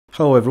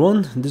Hello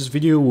everyone, this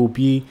video will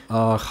be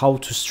how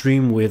to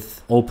stream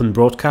with Open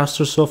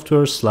Broadcaster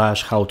software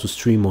 / how to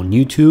stream on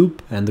YouTube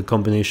and the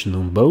combination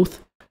on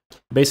both.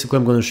 Basically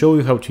I'm going to show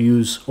you how to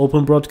use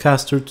Open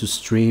Broadcaster to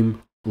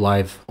stream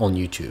live on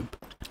YouTube.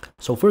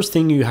 So first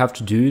thing you have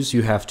to do is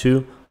you have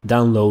to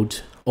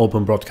download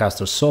Open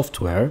Broadcaster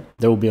software.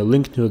 There will be a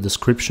link in the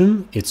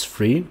description, it's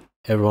free,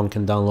 everyone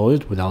can download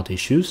it without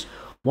issues.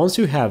 Once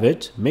you have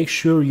it, make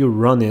sure you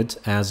run it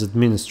as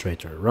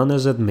administrator, run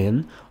as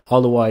admin,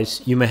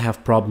 otherwise you may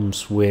have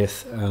problems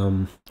with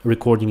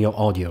recording your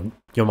audio,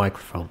 your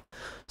microphone.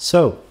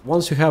 So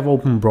once you have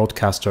Open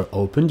Broadcaster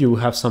opened, you will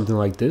have something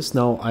like this.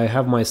 Now I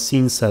have my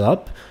scene set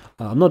up.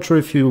 I'm not sure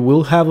if you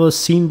will have a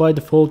scene by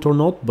default or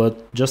not,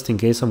 but just in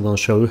case I'm going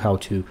to show you how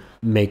to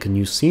make a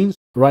new scene.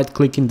 Right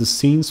click in the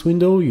scenes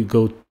window, you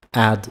go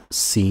add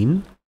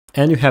scene,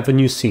 and you have a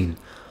new scene.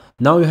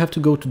 Now you have to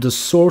go to the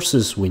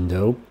sources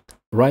window,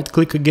 right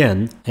click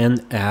again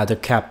and add a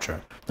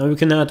capture. Now you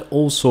can add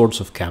all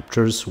sorts of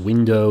captures,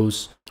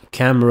 windows,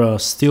 camera,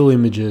 still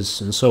images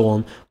and so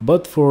on,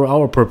 but for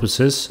our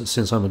purposes,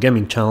 since I'm a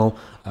gaming channel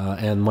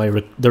and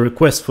the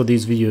requests for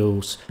these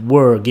videos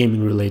were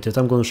gaming related,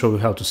 I'm going to show you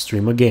how to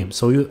stream a game.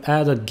 So you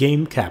add a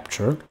game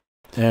capture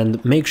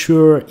and make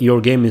sure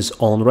your game is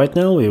on right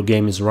now, your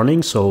game is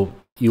running, so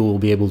you will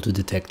be able to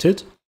detect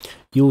it.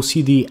 You will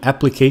see the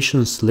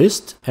applications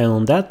list, and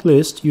on that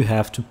list you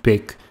have to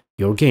pick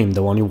your game,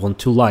 the one you want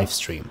to live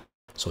stream.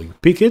 So you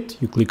pick it,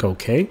 you click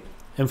OK,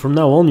 and from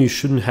now on you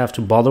shouldn't have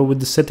to bother with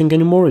the setting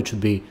anymore, it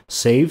should be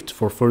saved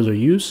for further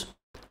use.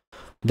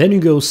 Then you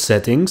go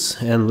settings,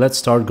 and let's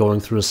start going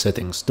through the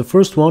settings. The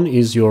first one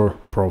is your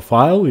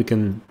profile. You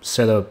can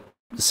set a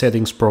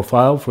settings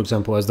profile, for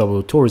example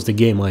SW Tour is the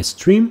game I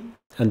stream,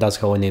 and that's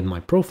how I name my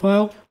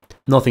profile.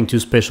 Nothing too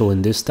special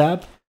in this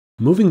tab.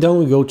 Moving down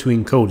we go to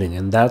encoding,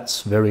 and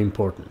that's very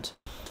important.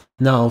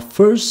 Now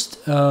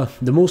first, the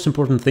most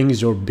important thing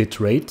is your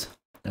bitrate,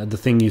 the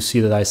thing you see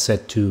that I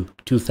set to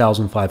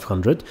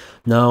 2500.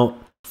 Now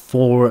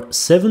for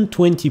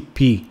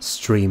 720p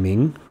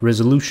streaming,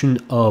 resolution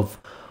of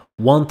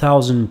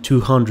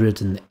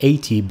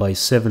 1280 by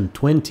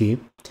 720,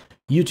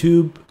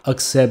 YouTube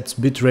accepts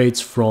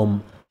bitrates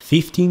from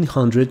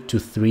 1500 to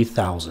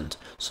 3000.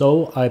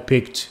 So I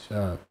picked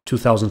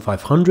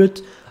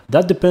 2500.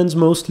 That depends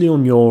mostly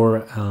on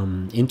your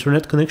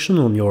internet connection,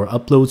 on your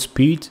upload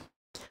speed.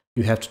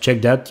 You have to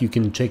check that. You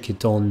can check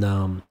it on,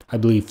 I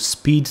believe,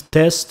 speed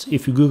test.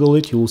 If you Google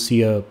it, you will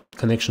see a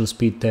connection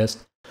speed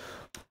test.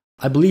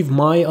 I believe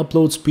my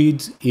upload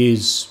speed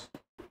is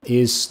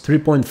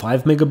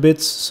 3.5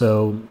 megabits.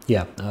 So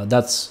yeah,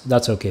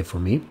 that's okay for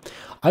me.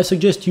 I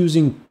suggest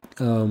using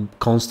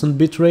constant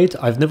bitrate.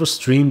 I've never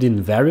streamed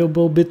in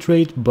variable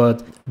bitrate,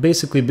 but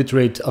basically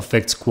bitrate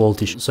affects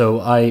quality.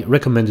 So I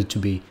recommend it to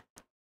be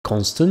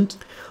constant.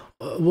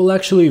 Well,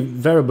 actually,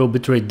 variable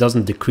bitrate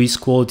doesn't decrease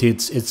quality.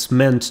 It's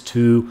meant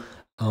to,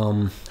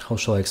 how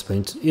shall I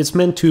explain it? It's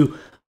meant to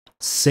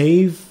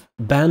save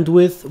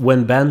bandwidth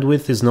when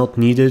bandwidth is not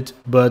needed,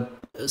 but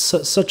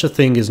such a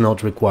thing is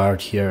not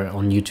required here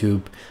on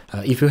YouTube.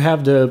 If you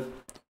have the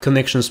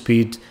connection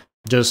speed,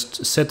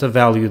 just set a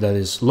value that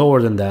is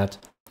lower than that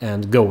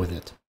and go with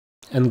it,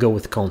 and go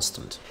with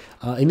constant.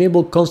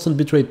 Enable constant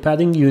bitrate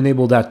padding, you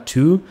enable that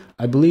too.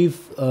 I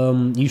believe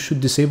you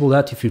should disable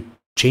that if you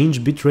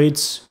change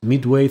bitrates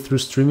midway through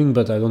streaming,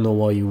 but I don't know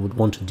why you would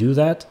want to do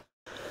that.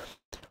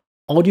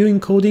 Audio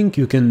encoding,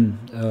 you can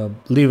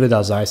leave it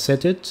as I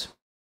set it.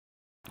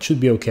 It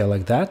should be okay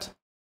like that.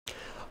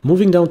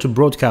 Moving down to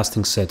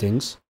broadcasting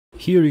settings,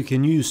 here you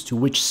can use to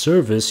which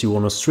service you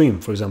want to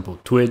stream, for example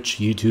Twitch,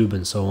 YouTube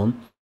and so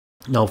on.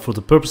 Now for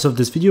the purpose of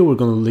this video we're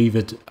going to leave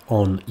it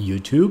on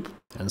YouTube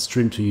and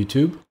stream to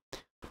YouTube.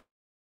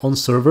 On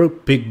server,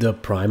 pick the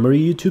primary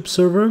YouTube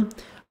server.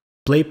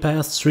 Play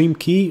path stream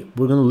key,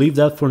 we're going to leave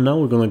that for now,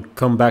 we're going to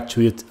come back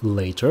to it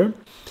later.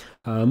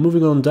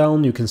 Moving on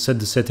down, you can set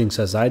the settings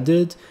as I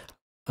did.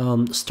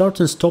 Start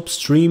and stop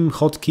stream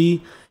hotkey,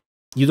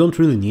 you don't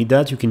really need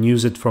that. You can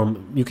use it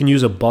from, you can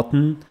use a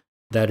button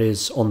that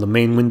is on the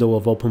main window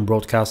of Open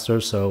Broadcaster,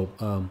 so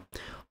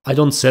I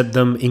don't set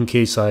them in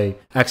case I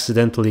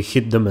accidentally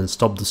hit them and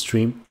stop the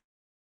stream.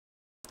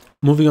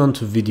 Moving on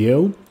to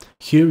video,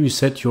 here you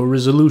set your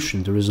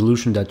resolution, the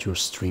resolution that you're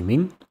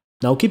streaming.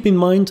 Now keep in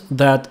mind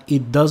that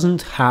it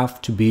doesn't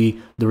have to be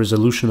the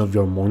resolution of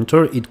your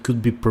monitor, it could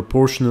be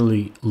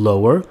proportionally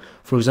lower.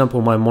 For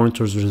example, my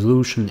monitor's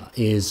resolution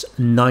is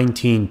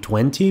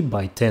 1920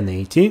 by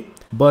 1080,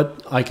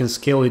 but I can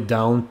scale it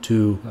down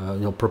to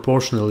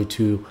proportionally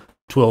to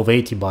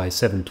 1280 by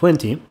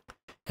 720.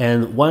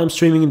 And why I'm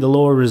streaming in the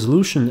lower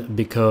resolution?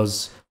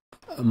 Because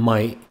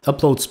my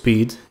upload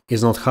speed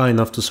is not high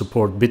enough to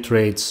support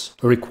bitrates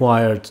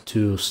required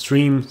to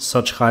stream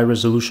such high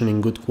resolution in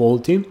good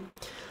quality.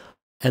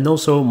 And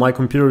also my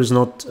computer is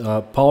not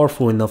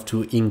powerful enough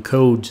to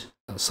encode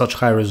such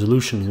high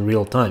resolution in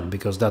real time,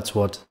 because that's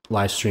what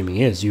live streaming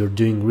is. You're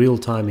doing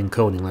real-time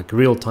encoding, like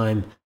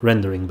real-time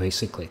rendering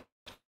basically.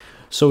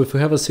 So if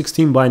you have a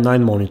 16 by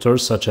 9 monitor,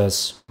 such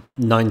as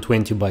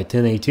 920 by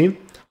 1080,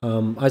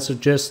 I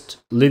suggest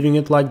leaving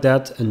it like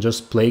that and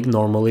just playing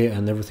normally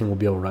and everything will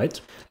be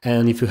alright.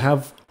 And if you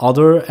have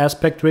other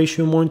aspect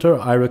ratio monitor,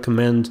 I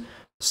recommend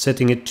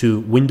setting it to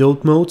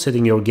windowed mode,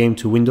 setting your game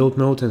to windowed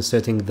mode and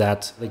setting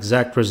that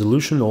exact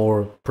resolution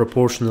or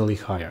proportionally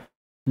higher.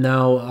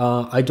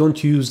 Now, I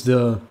don't use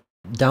the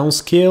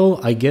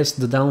downscale. I guess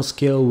the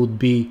downscale would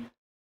be,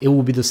 it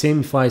will be the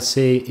same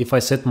if I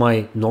set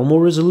my normal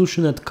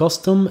resolution at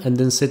custom and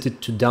then set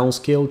it to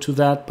downscale to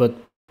that, but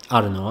I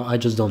don't know, I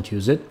just don't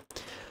use it.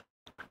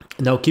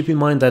 Now keep in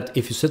mind that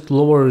if you set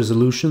lower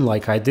resolution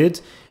like I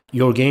did,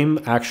 your game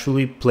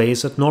actually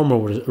plays at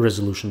normal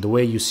resolution. The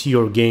way you see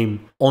your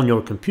game on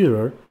your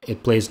computer,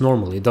 it plays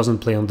normally. It doesn't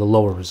play on the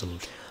lower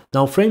resolution.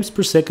 Now, frames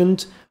per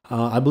second,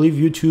 I believe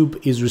YouTube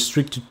is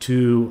restricted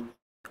to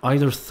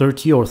either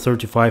 30 or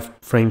 35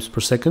 frames per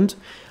second.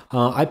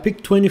 I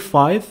picked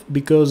 25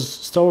 because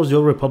Star Wars: The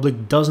Old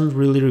Republic doesn't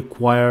really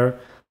require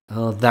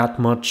that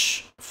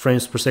much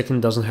frames per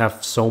second, doesn't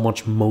have so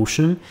much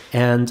motion,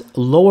 and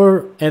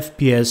lower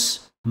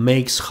FPS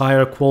makes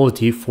higher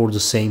quality for the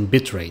same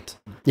bitrate.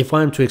 If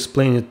I am to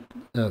explain it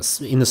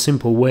in a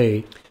simple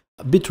way,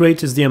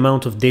 bitrate is the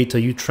amount of data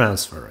you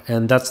transfer,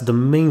 and that's the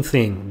main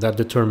thing that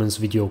determines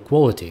video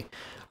quality.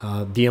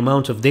 The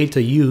amount of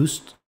data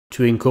used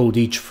to encode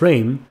each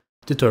frame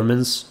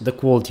determines the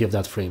quality of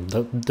that frame.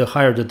 The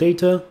higher the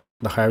data,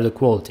 the higher the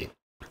quality.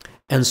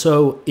 And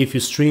so if you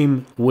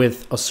stream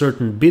with a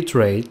certain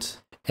bitrate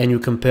and you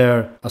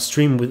compare a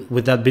stream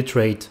with that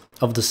bitrate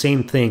of the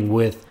same thing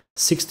with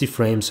 60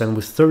 frames and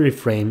with 30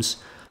 frames,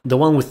 the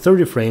one with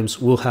 30 frames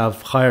will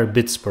have higher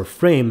bits per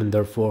frame and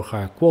therefore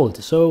higher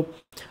quality. So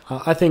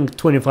I think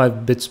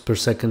 25 bits per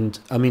second,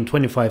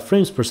 25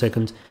 frames per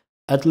second,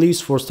 at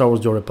least for Star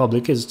Wars: The Old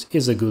Republic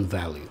is a good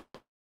value.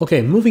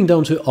 Okay, moving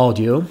down to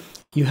audio,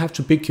 you have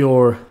to pick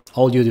your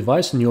audio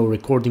device and your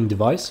recording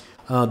device.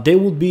 They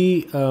will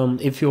be,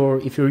 if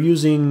you're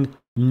using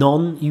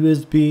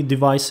non-USB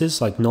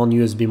devices, like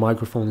non-USB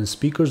microphone and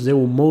speakers, they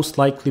will most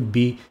likely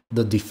be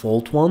the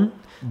default one.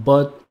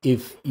 But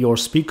if your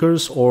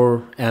speakers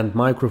and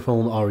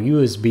microphone are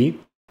USB,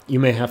 you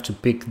may have to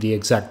pick the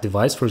exact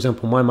device. For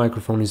example, my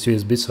microphone is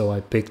USB, so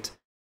I picked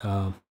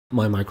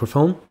my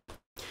microphone.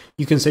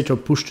 You can set your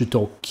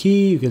push-to-talk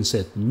key, you can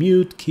set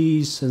mute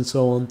keys, and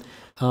so on.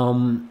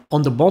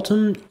 On the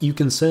bottom, you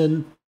can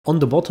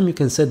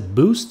set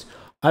boost.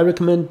 I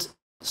recommend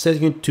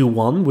setting it to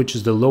 1, which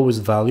is the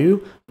lowest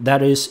value.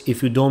 That is,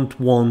 if you don't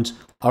want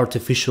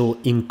artificial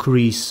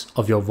increase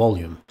of your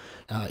volume.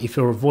 If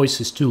your voice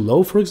is too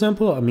low, for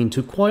example,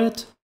 too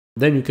quiet,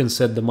 then you can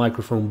set the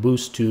microphone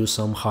boost to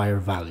some higher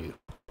value.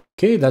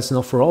 Okay, that's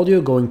enough for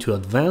audio. Going to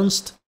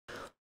advanced.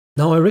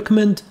 Now I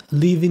recommend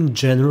leaving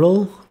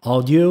general,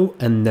 audio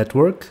and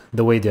network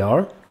the way they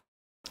are.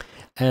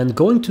 And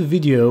going to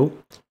video,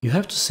 you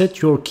have to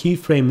set your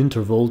keyframe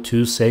interval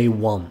to say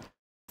 1.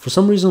 For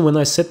some reason, when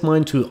I set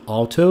mine to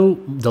auto,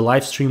 the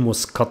live stream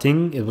was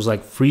cutting. It was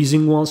like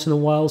freezing once in a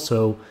while,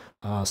 so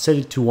set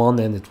it to 1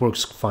 and it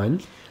works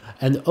fine.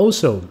 And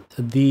also,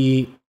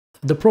 the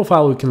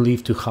profile we can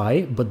leave to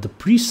high, but the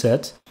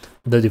preset,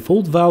 the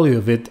default value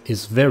of it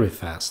is very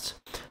fast.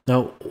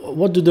 Now,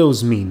 what do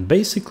those mean?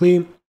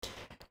 Basically,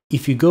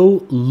 if you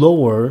go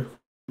lower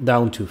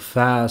down to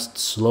fast,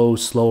 slow,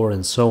 slower,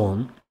 and so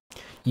on,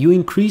 you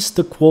increase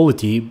the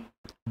quality,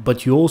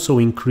 but you also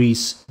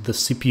increase the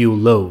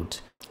CPU load,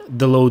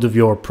 the load of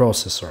your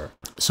processor.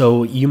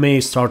 So you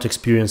may start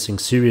experiencing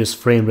serious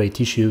frame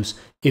rate issues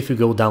if you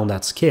go down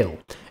that scale.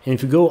 And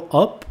if you go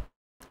up,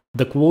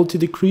 the quality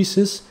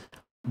decreases,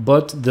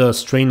 but the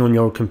strain on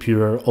your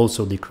computer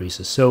also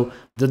decreases. So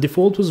the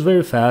default was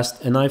very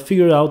fast, and I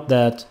figured out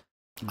that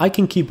I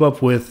can keep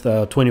up with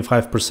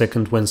 25 per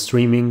second when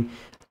streaming,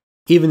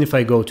 even if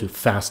I go to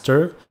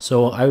faster.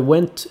 So I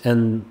went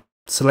and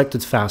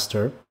selected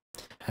faster,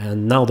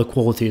 and now the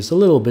quality is a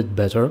little bit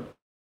better,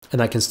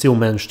 and I can still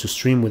manage to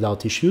stream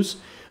without issues.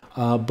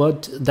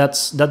 But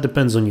that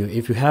depends on you.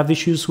 If you have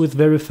issues with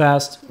very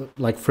fast,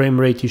 like frame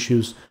rate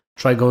issues,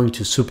 try going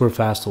to super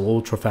fast or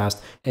ultra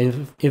fast.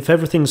 And if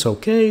everything's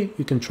okay,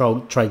 you can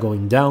try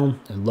going down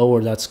and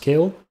lower that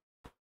scale.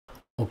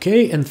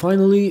 Okay, and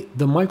finally,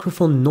 the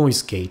microphone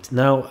noise gate.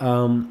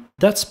 Now,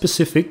 that's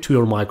specific to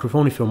your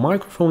microphone. If your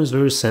microphone is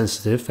very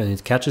sensitive and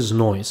it catches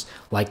noise,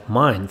 like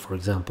mine, for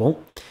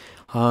example,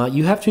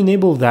 you have to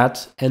enable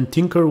that and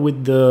tinker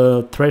with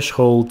the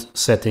threshold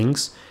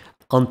settings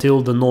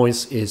until the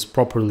noise is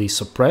properly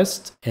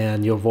suppressed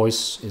and your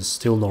voice is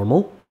still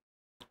normal.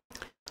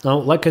 Now,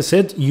 like I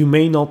said, you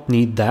may not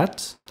need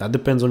that. That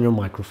depends on your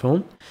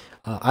microphone.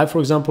 I, for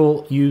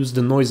example, use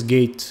the noise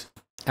gate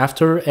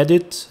after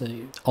edit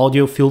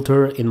audio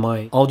filter in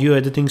my audio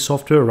editing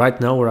software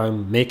right now where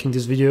I'm making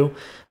this video.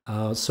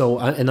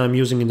 And I'm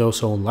using it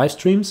also on live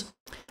streams,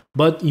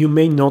 but you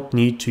may not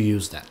need to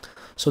use that.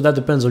 So that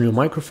depends on your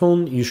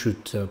microphone. You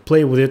should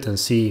play with it and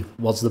see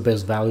what's the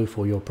best value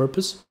for your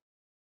purpose.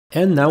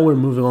 And now we're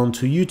moving on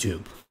to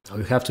YouTube. Now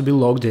you have to be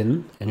logged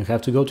in and you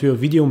have to go to your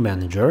video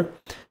manager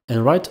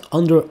and right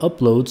under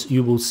uploads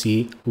you will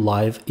see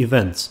live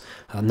events.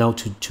 Now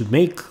to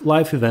make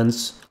live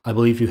events, I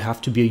believe you have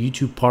to be a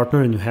YouTube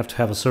partner and you have to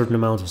have a certain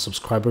amount of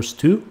subscribers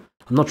too.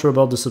 I'm not sure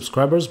about the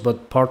subscribers,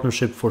 but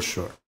partnership for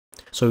sure.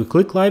 So you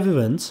click live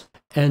events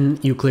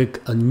and you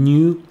click a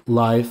new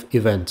live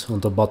event on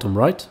the bottom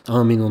right,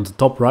 on the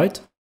top right,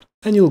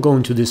 and you'll go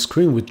into this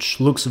screen, which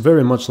looks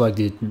very much like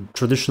the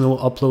traditional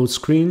upload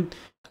screen.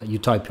 You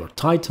type your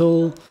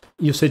title,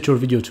 you set your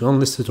video to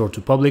unlisted or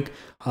to public.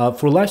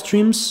 For live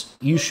streams,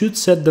 you should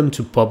set them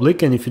to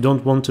public, and if you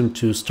don't want them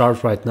to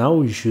start right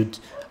now, you should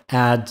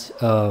add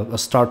a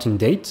starting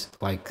date.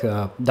 Like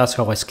that's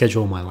how I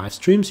schedule my live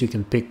streams. You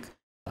can pick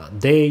a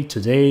day,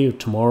 today, or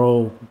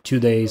tomorrow, 2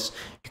 days.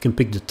 You can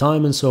pick the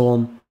time and so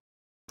on.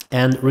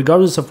 And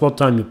regardless of what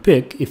time you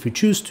pick, if you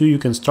choose to, you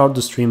can start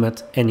the stream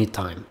at any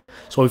time.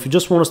 So if you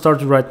just want to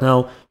start it right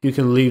now, you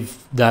can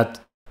leave that.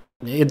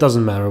 It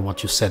doesn't matter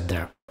what you set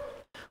there.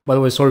 By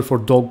the way, sorry for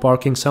dog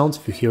barking sounds,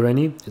 if you hear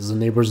any, it's the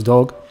neighbor's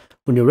dog.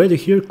 When you're ready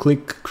here,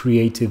 click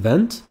Create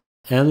Event,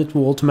 and it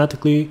will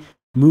automatically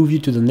move you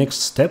to the next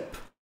step.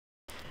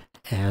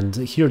 And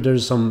here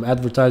there's some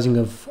advertising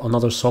of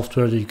another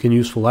software that you can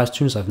use for live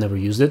streams. I've never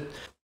used it.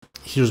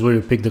 Here's where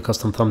you pick the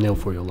custom thumbnail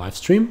for your live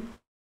stream.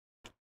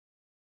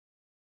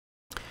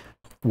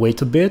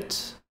 Wait a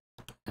bit,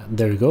 and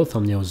there you go,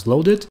 thumbnail is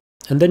loaded.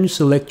 And then you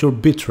select your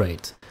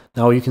bitrate.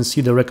 Now you can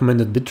see the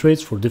recommended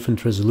bitrates for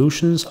different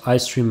resolutions. I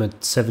stream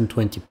at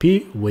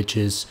 720p, which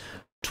is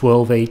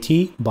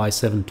 1280 by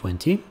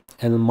 720,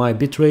 and my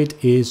bitrate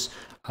is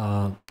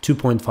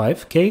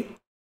 2.5K,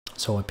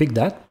 so I pick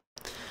that.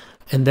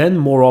 And then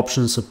more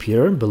options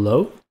appear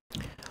below.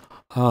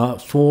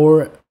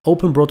 For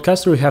Open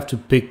Broadcaster, you have to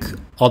pick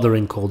other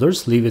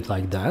encoders, leave it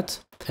like that.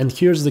 And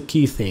here's the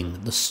key thing,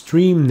 the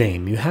stream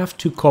name. You have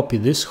to copy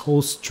this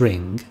whole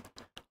string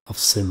of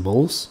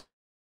symbols,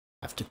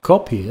 you have to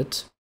copy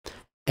it,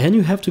 and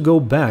you have to go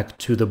back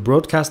to the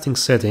broadcasting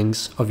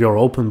settings of your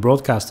Open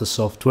Broadcaster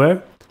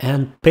software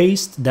and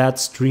paste that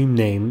stream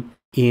name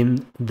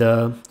in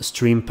the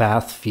stream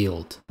path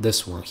field,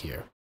 this one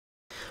here.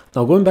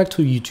 Now going back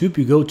to YouTube,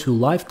 you go to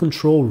Live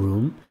Control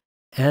Room,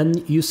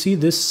 and you see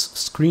this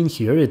screen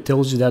here. It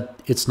tells you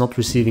that it's not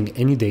receiving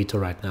any data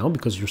right now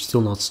because you're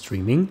still not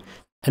streaming.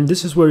 And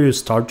this is where you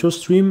start your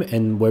stream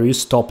and where you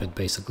stop it,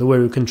 basically,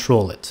 where you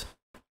control it.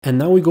 And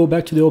now we go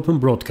back to the Open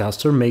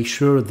Broadcaster, make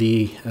sure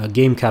the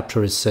game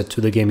capture is set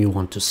to the game you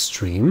want to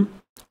stream.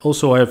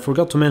 Also, I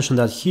forgot to mention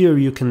that here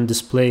you can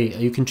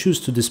choose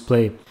to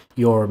display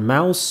your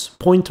mouse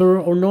pointer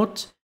or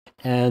not,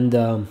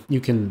 and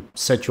you can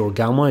set your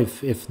gamma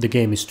if the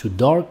game is too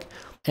dark,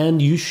 and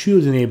you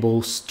should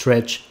enable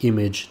stretch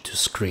image to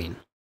screen.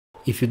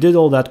 If you did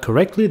all that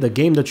correctly, the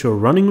game that you're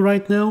running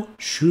right now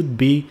should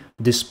be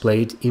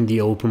displayed in the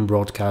Open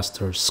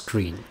Broadcaster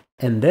screen.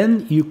 And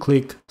then you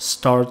click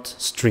Start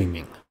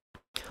Streaming.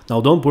 Now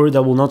don't worry,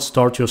 that will not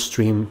start your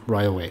stream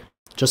right away.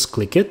 Just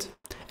click it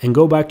and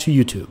go back to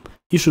YouTube.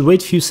 You should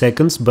wait a few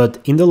seconds, but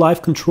in the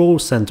Live Control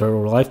Center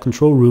or Live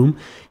Control Room,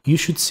 you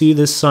should see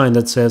this sign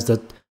that says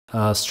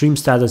that stream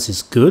status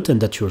is good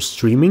and that you're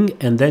streaming,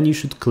 and then you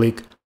should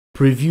click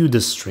Preview the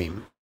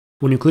stream.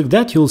 When you click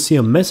that, you'll see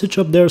a message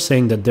up there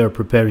saying that they're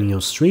preparing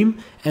your stream,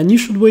 and you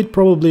should wait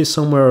probably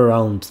somewhere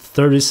around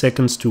 30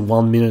 seconds to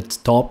 1 minute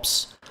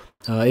tops.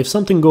 If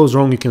something goes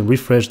wrong, you can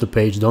refresh the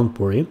page, don't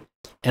worry.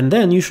 And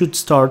then you should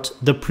start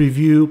the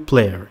preview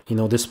player. You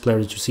know, this player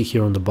that you see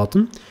here on the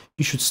button.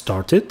 You should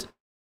start it.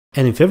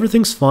 And if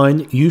everything's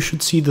fine, you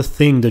should see the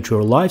thing that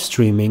you're live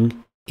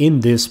streaming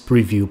in this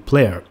preview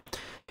player.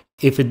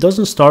 If it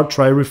doesn't start,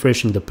 try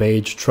refreshing the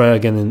page, try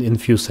again in a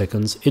few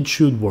seconds. It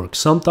should work.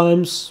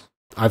 Sometimes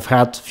I've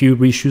had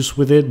few issues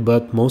with it,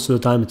 but most of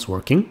the time it's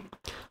working.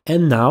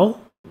 And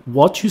now,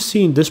 what you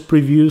see in this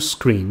preview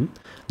screen,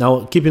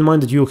 now keep in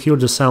mind that you'll hear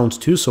the sound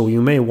too, so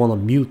you may want to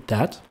mute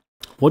that.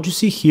 What you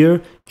see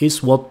here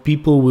is what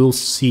people will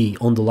see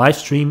on the live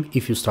stream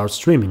if you start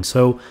streaming.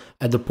 So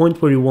at the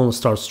point where you want to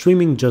start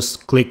streaming,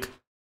 just click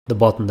the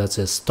button that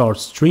says Start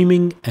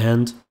Streaming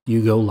and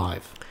you go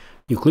live.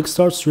 You click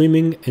Start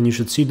Streaming and you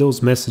should see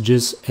those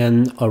messages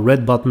and a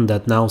red button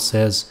that now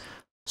says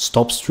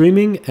Stop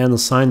Streaming and a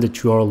sign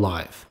that you are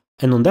live.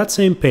 And on that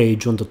same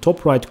page, on the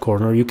top right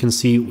corner, you can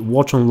see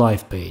Watch on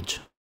Live page.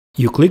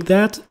 You click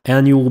that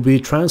and you will be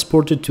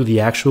transported to the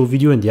actual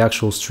video and the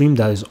actual stream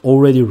that is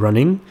already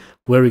running,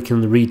 where you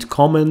can read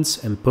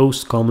comments and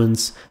post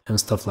comments and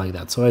stuff like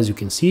that. So as you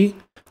can see,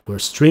 we're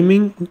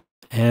streaming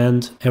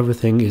and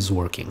everything is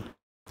working.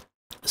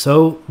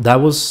 So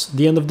that was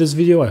the end of this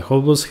video. I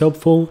hope it was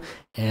helpful,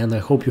 and I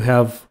hope you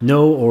have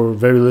no or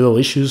very little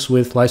issues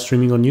with live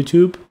streaming on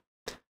YouTube.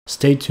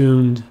 Stay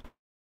tuned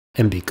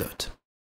and be good.